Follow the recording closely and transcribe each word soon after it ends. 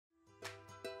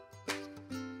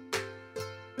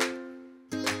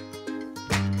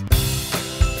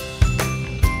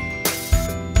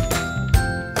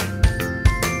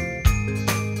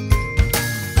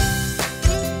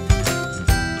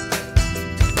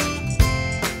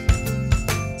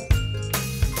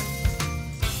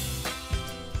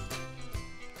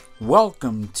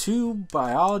Welcome to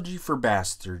Biology for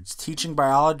Bastards, teaching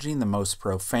biology in the most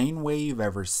profane way you've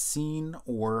ever seen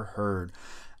or heard.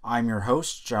 I'm your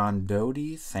host, John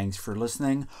Doty. Thanks for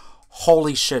listening.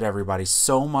 Holy shit, everybody.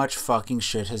 So much fucking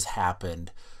shit has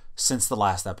happened since the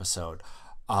last episode.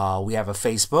 We have a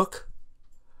Facebook.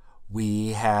 We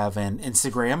have an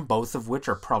Instagram, both of which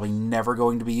are probably never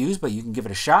going to be used, but you can give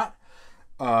it a shot.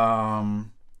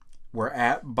 We're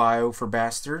at Bio for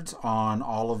Bastards on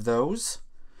all of those.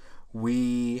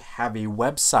 We have a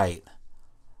website,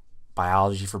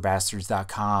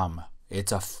 biologyforbastards.com.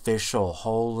 It's official.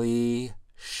 Holy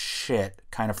shit.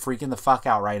 Kind of freaking the fuck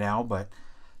out right now, but,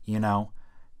 you know,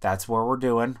 that's what we're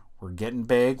doing. We're getting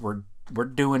big. We're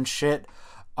doing shit.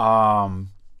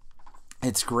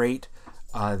 It's great.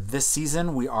 This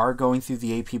season, we are going through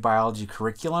the AP Biology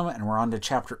curriculum, and we're on to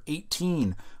Chapter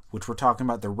 18, which we're talking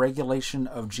about the regulation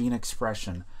of gene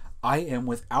expression. I am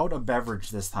without a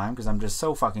beverage this time because I'm just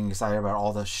so fucking excited about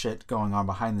all the shit going on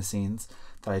behind the scenes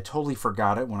that I totally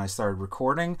forgot it when I started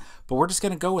recording, but we're just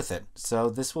going to go with it.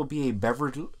 So this will be a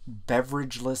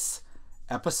beverageless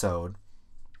episode,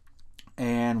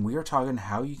 and we are talking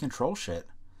how you control shit.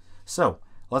 So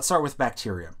let's start with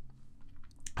bacteria.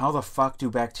 How the fuck do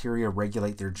bacteria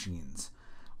regulate their genes?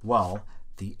 Well,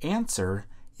 the answer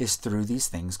is through these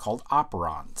things called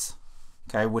operons,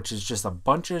 okay, which is just a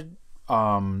bunch of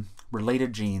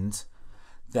related genes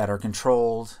that are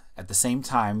controlled at the same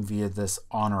time via this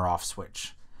on or off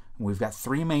switch. And we've got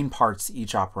three main parts to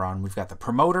each operon. We've got the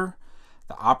promoter,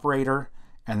 the operator,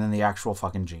 and then the actual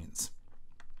fucking genes.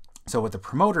 So what the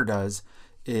promoter does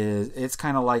is it's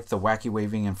kind of like the wacky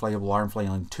waving inflatable arm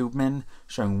flailing tubeman,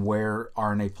 showing where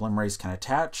RNA polymerase can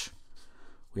attach.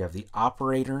 We have the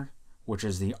operator, which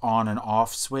is the on and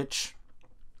off switch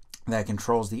that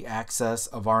controls the access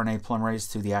of RNA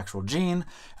polymerase to the actual gene.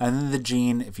 And then the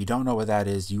gene, if you don't know what that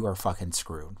is, you are fucking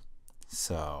screwed.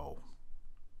 So,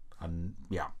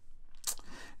 yeah.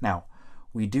 Now,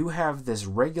 we do have this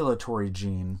regulatory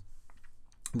gene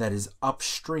that is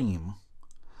upstream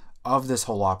of this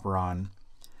whole operon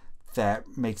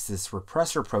that makes this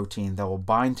repressor protein that will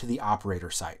bind to the operator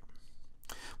site.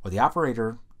 What the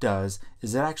operator does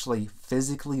is it actually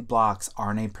physically blocks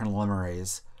RNA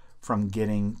polymerase from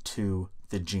getting to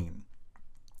the gene.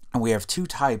 And we have two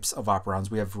types of operons.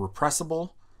 We have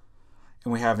repressible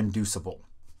and we have inducible.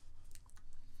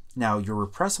 Now, your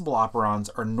repressible operons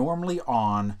are normally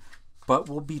on, but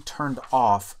will be turned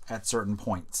off at certain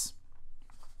points.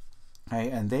 Okay,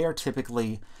 and they are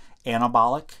typically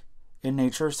anabolic in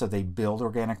nature, so they build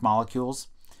organic molecules.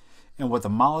 And what the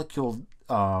molecule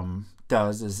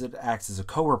does is it acts as a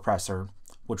co-repressor,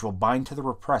 which will bind to the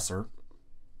repressor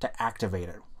to activate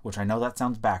it, which I know that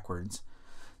sounds backwards,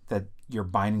 that you're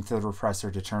binding to the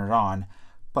repressor to turn it on,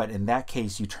 but in that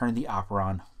case, you turn the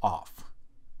operon off.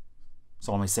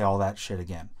 So let me say all that shit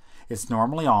again. It's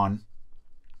normally on,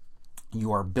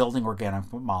 you are building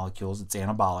organic molecules, it's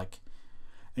anabolic,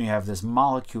 and you have this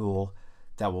molecule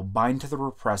that will bind to the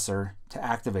repressor to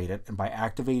activate it, and by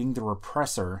activating the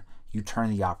repressor, you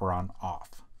turn the operon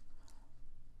off.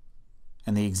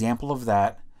 And the example of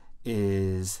that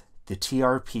is the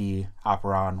TRP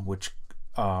operon, which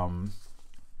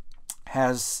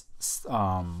has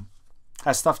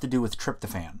stuff to do with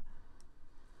tryptophan.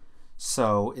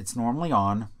 So it's normally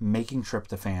on, making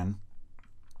tryptophan,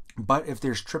 but if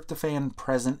there's tryptophan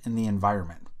present in the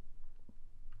environment,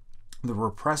 the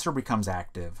repressor becomes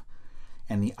active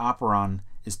and the operon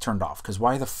is turned off. Because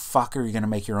why the fuck are you going to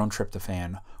make your own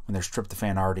tryptophan when there's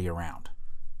tryptophan already around?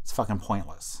 It's fucking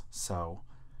pointless. So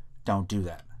don't do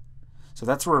that. So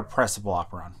that's a repressible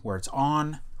operon, where it's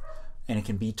on and it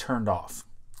can be turned off.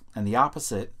 And the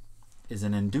opposite is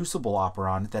an inducible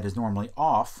operon that is normally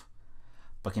off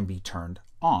but can be turned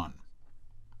on.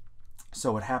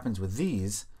 So what happens with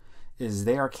these is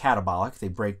they are catabolic, they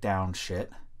break down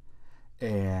shit,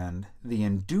 and the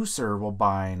inducer will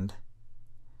bind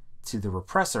to the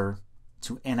repressor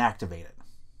to inactivate it.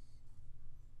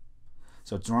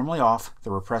 So it's normally off, the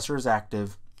repressor is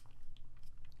active,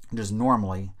 just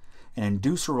normally. An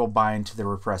inducer will bind to the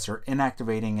repressor,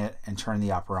 inactivating it and turn the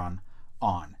operon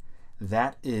on.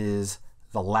 That is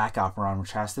the lac operon,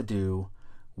 which has to do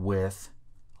with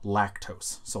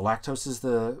lactose. So lactose is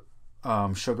the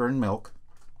sugar in milk.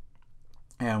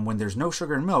 And when there's no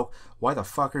sugar in milk, why the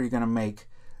fuck are you going to make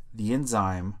the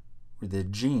enzyme or the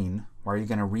gene? Why are you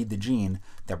going to read the gene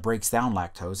that breaks down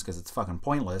lactose? Because it's fucking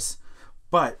pointless.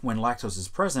 But when lactose is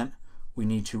present, we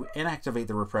need to inactivate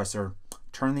the repressor,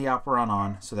 turn the operon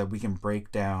on so that we can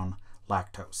break down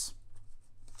lactose.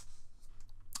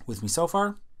 With me so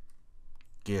far?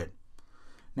 Good.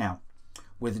 Now,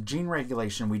 with gene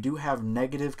regulation, we do have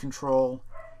negative control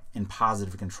and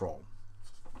positive control.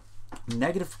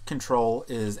 Negative control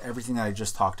is everything that I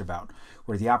just talked about,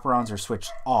 where the operons are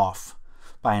switched off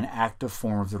by an active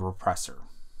form of the repressor.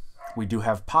 We do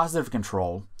have positive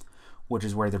control, which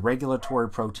is where the regulatory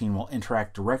protein will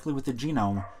interact directly with the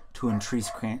genome to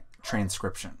increase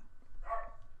transcription.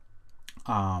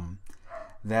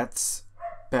 That's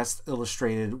best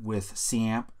illustrated with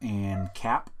cAMP and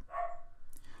CAP,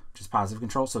 which is positive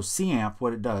control. So cAMP,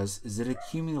 what it does is it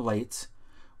accumulates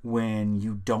when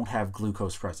you don't have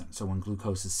glucose present, so when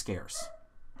glucose is scarce.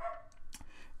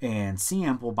 And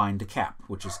cAMP will bind to CAP,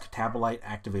 which is catabolite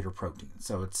activator protein.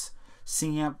 So it's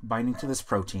cAMP binding to this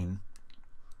protein,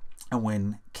 and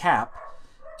when CAP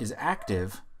is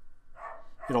active,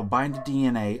 it'll bind to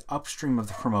DNA upstream of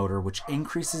the promoter, which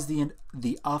increases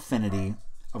the affinity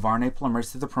of RNA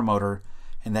polymerase to the promoter,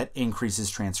 and that increases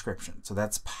transcription. So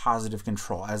that's positive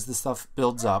control. As this stuff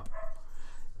builds up,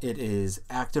 it is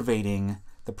activating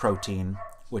the protein,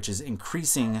 which is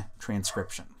increasing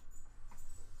transcription.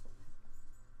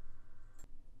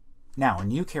 Now,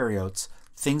 in eukaryotes,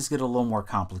 things get a little more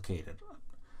complicated.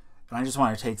 And I just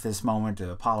want to take this moment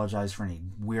to apologize for any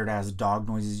weird-ass dog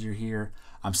noises you hear.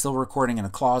 I'm still recording in a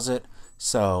closet,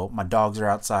 so my dogs are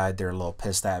outside. They're a little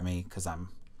pissed at me because I'm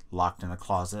locked in a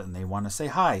closet and they want to say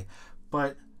hi.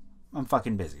 But I'm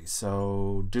fucking busy,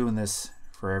 so doing this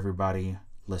for everybody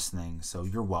listening, so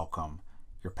you're welcome.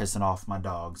 You're pissing off my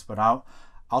dogs, but I'll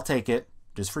take it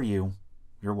just for you.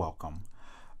 You're welcome.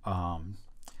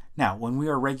 Now, when we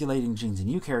are regulating genes in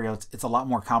eukaryotes, it's a lot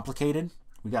more complicated.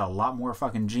 We got a lot more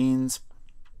fucking genes.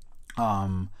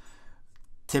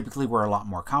 Typically, we're a lot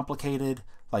more complicated.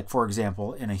 Like, for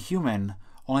example, in a human,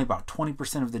 only about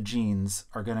 20% of the genes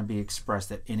are going to be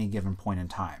expressed at any given point in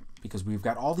time, because we've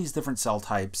got all these different cell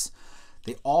types.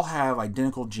 They all have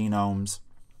identical genomes.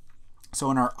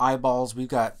 So in our eyeballs, we've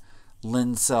got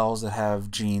lens cells that have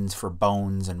genes for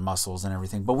bones and muscles and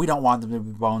everything, but we don't want them to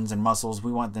be bones and muscles.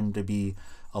 We want them to be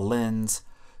a lens.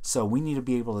 So we need to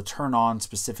be able to turn on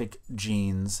specific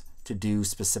genes to do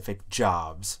specific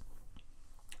jobs.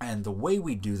 And the way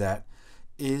we do that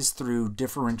is through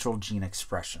differential gene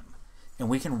expression. And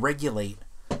we can regulate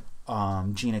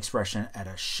gene expression at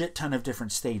a shit ton of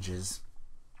different stages.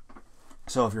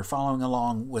 So if you're following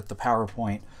along with the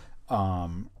PowerPoint,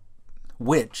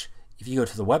 which if you go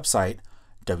to the website,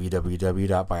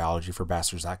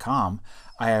 www.biologyforbastards.com,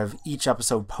 I have each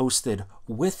episode posted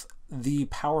with the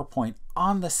PowerPoint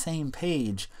on the same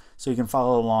page, so you can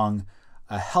follow along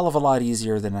a hell of a lot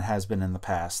easier than it has been in the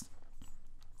past.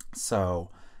 So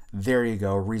there you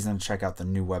go, reason to check out the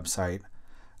new website.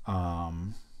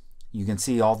 You can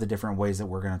see all the different ways that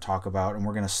we're going to talk about, and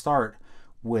we're going to start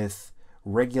with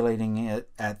regulating it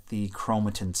at the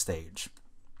chromatin stage.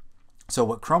 So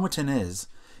what chromatin is,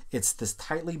 it's this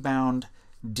tightly bound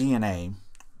DNA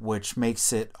which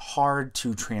makes it hard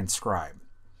to transcribe.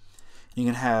 You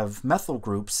can have methyl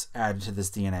groups added to this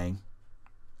DNA,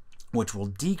 which will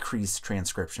decrease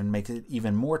transcription, make it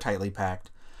even more tightly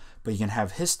packed, but you can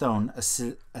have histone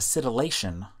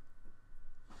acetylation,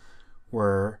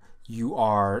 where you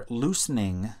are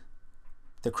loosening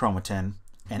the chromatin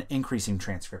and increasing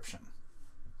transcription.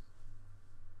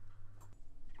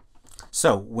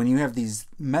 So when you have these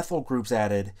methyl groups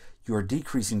added, you're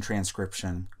decreasing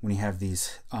transcription. When you have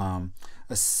these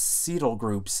acetyl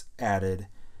groups added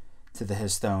to the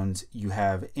histones, you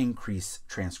have increased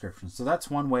transcription. So that's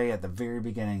one way at the very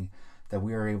beginning that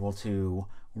we are able to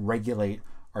regulate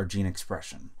our gene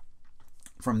expression.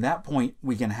 From that point,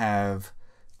 we can have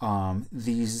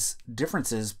these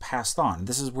differences passed on.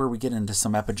 This is where we get into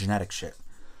some epigenetic shit,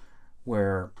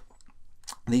 where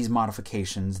these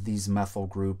modifications, these methyl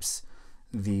groups,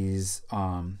 these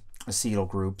acetyl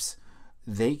groups,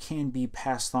 they can be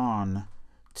passed on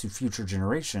to future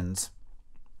generations,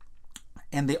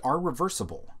 and they are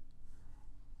reversible.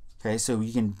 Okay, so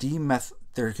you can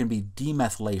there can be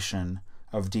demethylation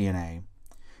of DNA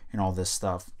and all this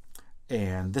stuff.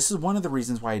 And this is one of the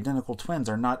reasons why identical twins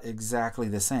are not exactly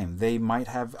the same. They might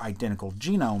have identical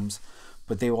genomes,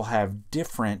 but they will have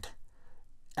different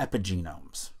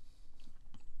epigenomes.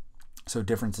 So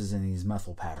differences in these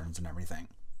methyl patterns and everything.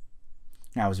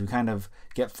 Now, as we kind of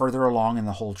get further along in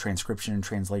the whole transcription and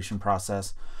translation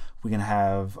process, we can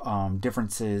have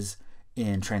differences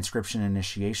in transcription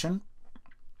initiation,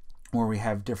 where we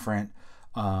have different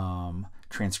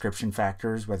transcription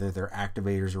factors, whether they're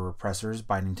activators or repressors,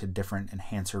 binding to different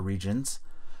enhancer regions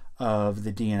of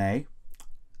the DNA.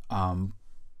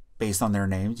 Based on their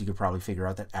names, you could probably figure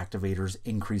out that activators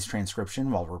increase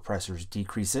transcription while repressors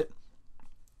decrease it.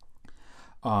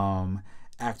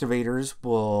 Activators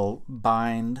will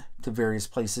bind to various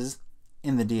places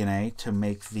in the DNA to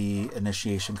make the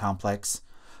initiation complex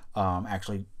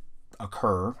actually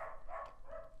occur,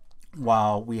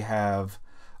 while we have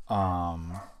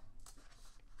the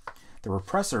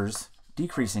repressors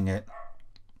decreasing it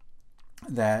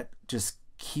that just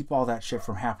keep all that shit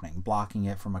from happening, blocking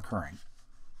it from occurring.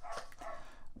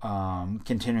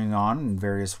 Continuing on in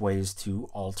various ways to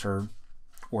alter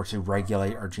or to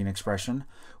regulate our gene expression,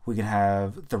 we can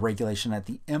have the regulation at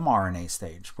the mRNA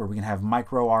stage, where we can have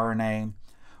microRNA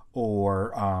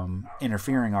or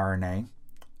interfering RNA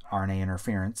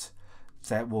interference,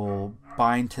 that will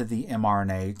bind to the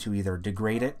mRNA to either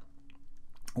degrade it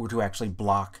or to actually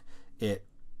block it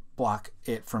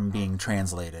from being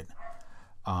translated.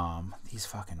 These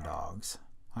fucking dogs,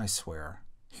 I swear.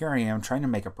 Here I am trying to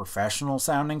make a professional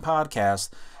sounding podcast,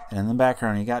 and in the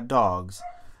background you got dogs.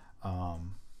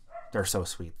 They're so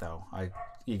sweet though.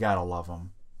 You gotta love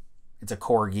them. It's a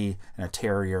corgi and a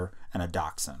terrier and a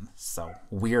dachshund. So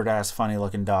weird ass funny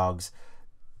looking dogs.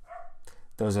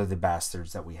 Those are the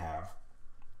bastards that we have.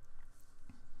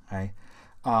 Okay.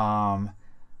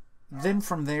 Then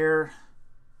from there,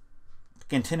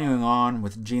 continuing on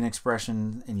with gene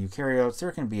expression in eukaryotes,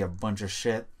 there can be a bunch of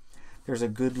shit. There's a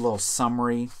good little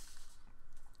summary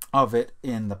of it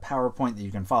in the PowerPoint that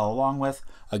you can follow along with,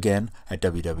 again, at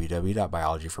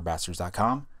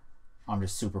www.biologyforbastards.com. I'm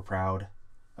just super proud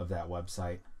of that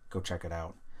website. Go check it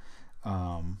out.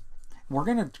 We're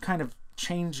going to kind of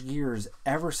change gears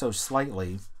ever so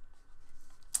slightly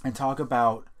and talk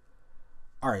about,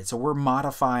 all right, so we're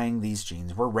modifying these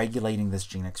genes. We're regulating this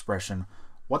gene expression.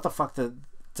 What the fuck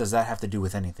does that have to do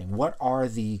with anything? What are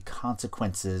the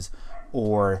consequences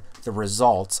or the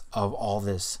results of all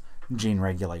this gene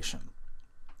regulation?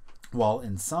 Well,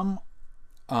 in some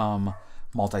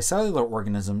multicellular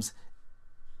organisms,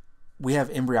 we have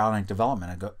embryonic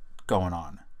development going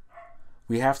on.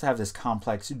 We have to have this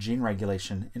complex gene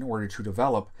regulation in order to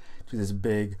develop to this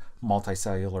big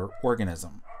multicellular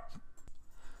organism.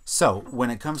 So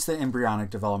when it comes to embryonic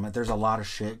development, there's a lot of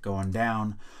shit going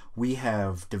down. We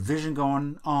have division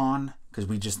going on because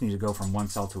we just need to go from one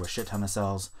cell to a shit ton of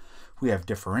cells. We have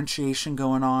differentiation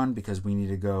going on because we need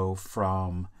to go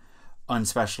from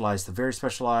unspecialized to very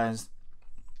specialized.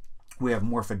 We have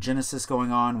morphogenesis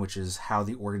going on, which is how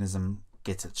the organism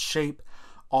gets its shape.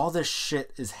 All this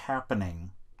shit is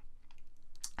happening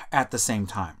at the same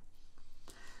time.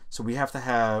 So we have to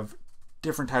have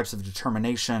different types of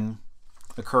determination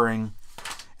occurring.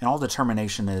 And all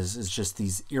determination is just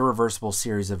these irreversible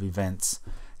series of events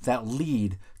that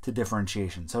lead to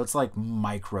differentiation. So it's like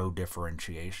micro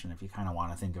differentiation, if you kind of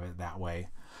want to think of it that way.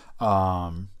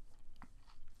 And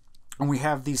we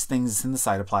have these things in the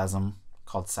cytoplasm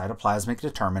called cytoplasmic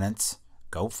determinants.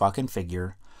 Go fucking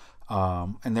figure.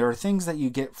 And there are things that you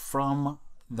get from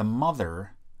the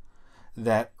mother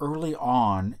that early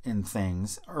on in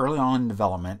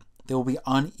development, they will be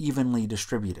unevenly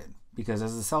distributed. Because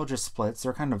as the cell just splits,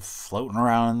 they're kind of floating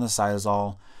around in the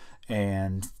cytosol,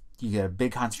 and you get a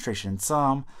big concentration in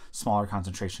some, smaller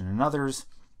concentration in others,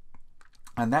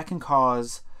 and that can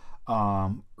cause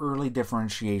early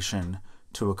differentiation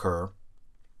to occur.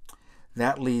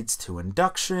 That leads to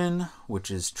induction, which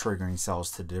is triggering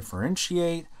cells to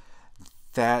differentiate.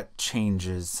 That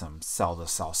changes some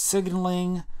cell-to-cell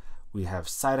signaling. We have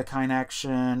cytokine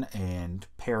action and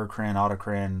paracrine,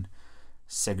 autocrine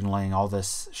signaling, all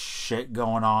this shit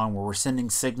going on where we're sending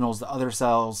signals to other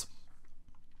cells.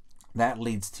 That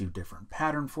leads to different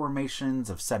pattern formations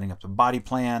of setting up the body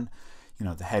plan,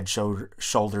 the head,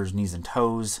 shoulders, knees, and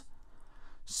toes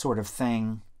sort of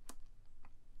thing.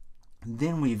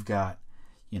 Then we've got,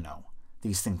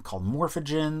 these things called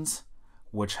morphogens,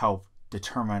 which help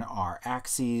determine our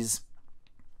axes,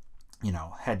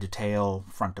 head to tail,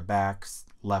 front to back,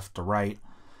 left to right.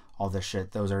 All this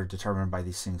shit, those are determined by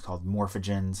these things called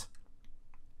morphogens.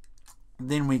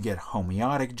 Then we get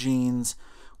homeotic genes,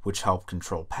 which help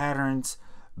control patterns.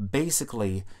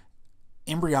 Basically,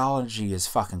 embryology is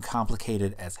fucking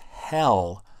complicated as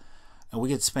hell, and we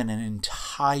could spend an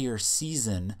entire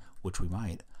season, which we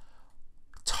might,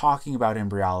 talking about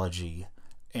embryology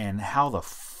and how the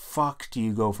fuck do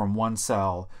you go from one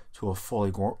cell to a fully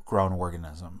grown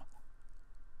organism.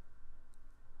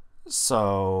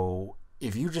 So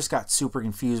if you just got super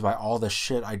confused by all the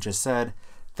shit I just said,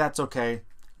 that's okay.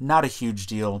 Not a huge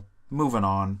deal. Moving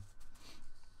on.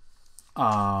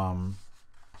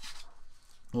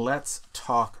 Let's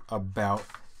talk about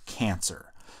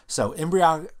cancer. So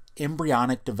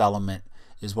embryonic development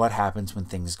is what happens when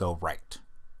things go right.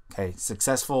 Okay,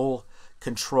 successful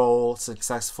control,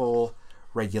 successful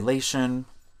regulation.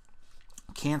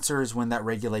 Cancer is when that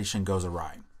regulation goes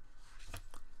awry.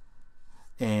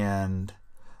 And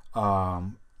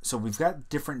So we've got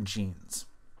different genes.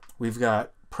 We've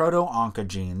got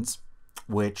proto-oncogenes,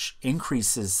 which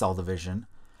increases cell division.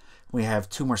 We have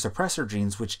tumor suppressor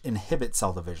genes, which inhibit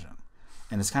cell division.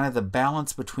 And it's kind of the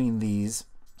balance between these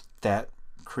that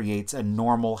creates a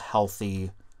normal,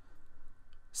 healthy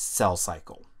cell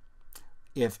cycle.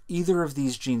 If either of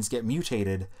these genes get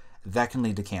mutated, that can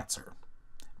lead to cancer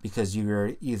because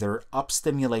you're either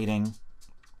upstimulating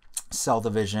cell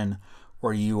division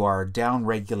or you are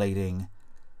downregulating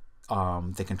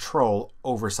the control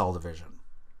over cell division.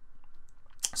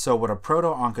 So what a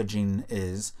proto-oncogene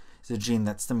is a gene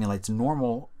that stimulates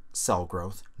normal cell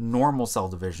growth, normal cell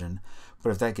division, but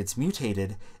if that gets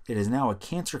mutated, it is now a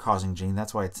cancer-causing gene.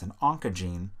 That's why it's an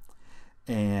oncogene.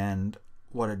 And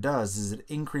what it does is it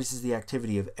increases the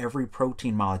activity of every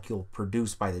protein molecule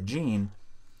produced by the gene,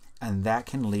 and that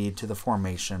can lead to the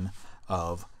formation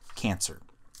of cancer.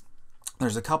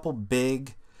 There's a couple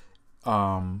big,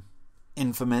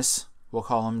 infamous, we'll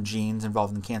call them, genes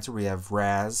involved in cancer. We have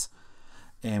RAS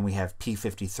and we have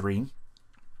P53.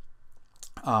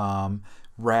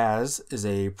 RAS is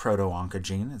a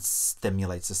proto-oncogene. It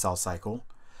stimulates the cell cycle.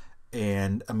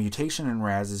 And a mutation in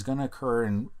RAS is going to occur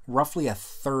in roughly a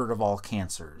third of all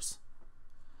cancers.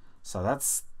 So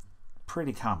that's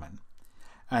pretty common.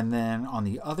 And then on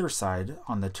the other side,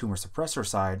 on the tumor suppressor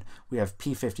side, we have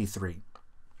P53.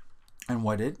 And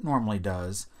what it normally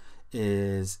does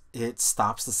is it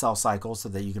stops the cell cycle so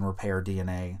that you can repair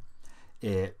DNA.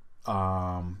 It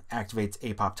activates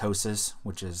apoptosis,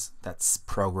 which is that's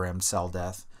programmed cell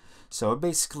death. So it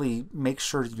basically makes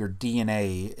sure your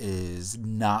DNA is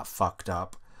not fucked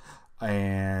up.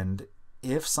 And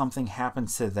if something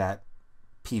happens to that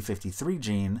P53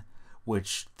 gene,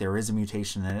 which there is a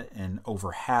mutation in it in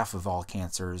over half of all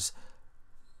cancers,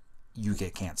 you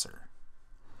get cancer.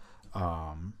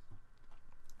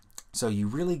 So you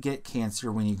really get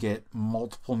cancer when you get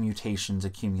multiple mutations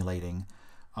accumulating,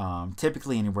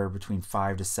 typically anywhere between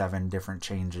 5 to 7 different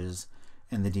changes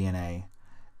in the DNA.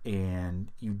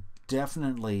 And you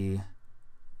definitely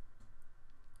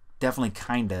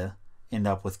kind of end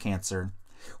up with cancer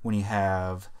when you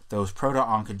have those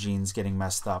proto-oncogenes getting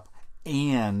messed up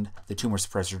and the tumor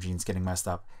suppressor genes getting messed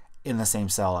up in the same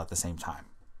cell at the same time.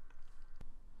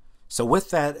 So with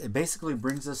that, it basically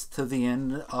brings us to the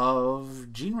end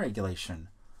of gene regulation.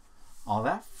 All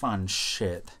that fun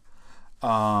shit.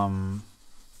 I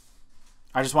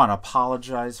just want to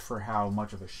apologize for how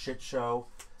much of a shit show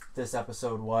this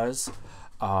episode was.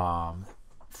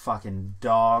 Fucking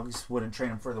dogs, wouldn't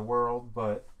trade them for the world,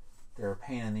 but they're a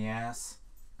pain in the ass.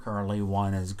 Currently,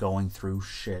 one is going through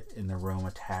shit in the room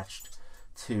attached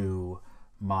to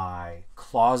my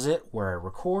closet where I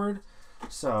record.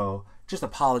 So just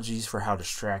apologies for how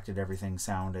distracted everything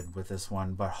sounded with this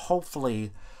one, but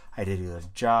hopefully I did a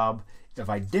good job. If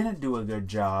I didn't do a good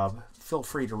job, feel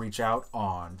free to reach out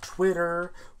on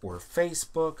Twitter or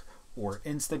Facebook or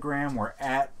Instagram. We're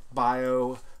at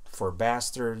Bio for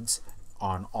Bastards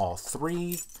on all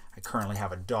three. I currently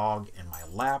have a dog in my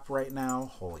lap right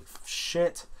now. Holy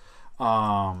shit.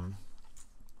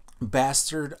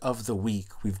 Bastard of the week.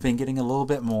 We've been getting a little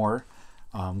bit more,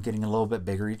 getting a little bit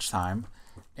bigger each time.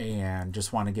 And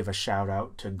just want to give a shout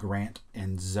out to Grant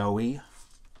and Zoe.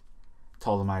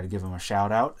 Told them I had to give them a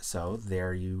shout out. So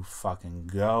there you fucking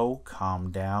go.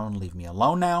 Calm down. Leave me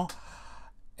alone now.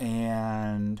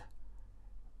 And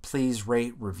please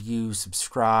rate, review,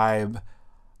 subscribe.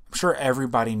 I'm sure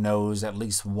everybody knows at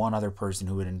least one other person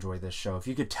who would enjoy this show. If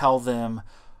you could tell them,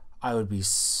 I would be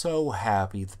so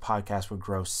happy. The podcast would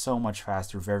grow so much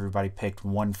faster if everybody picked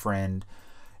one friend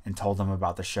and told them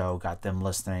about the show, got them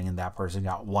listening, and that person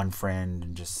got one friend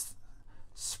and just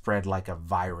spread like a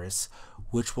virus,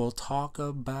 which we'll talk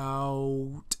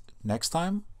about next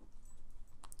time?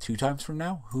 2 times from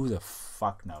now? Who the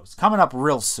fuck knows? Coming up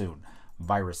real soon.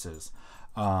 Viruses.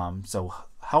 So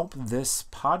help this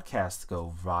podcast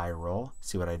go viral.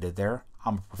 See what I did there?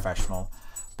 I'm a professional.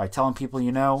 By telling people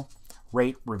you know,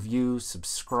 rate, review,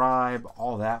 subscribe,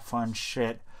 all that fun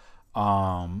shit.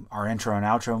 Our intro and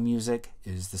outro music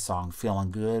is the song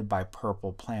Feeling Good by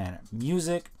Purple Planet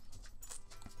Music.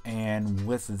 And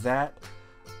with that,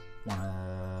 I want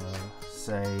to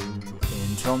say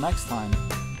until next time,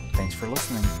 thanks for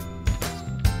listening.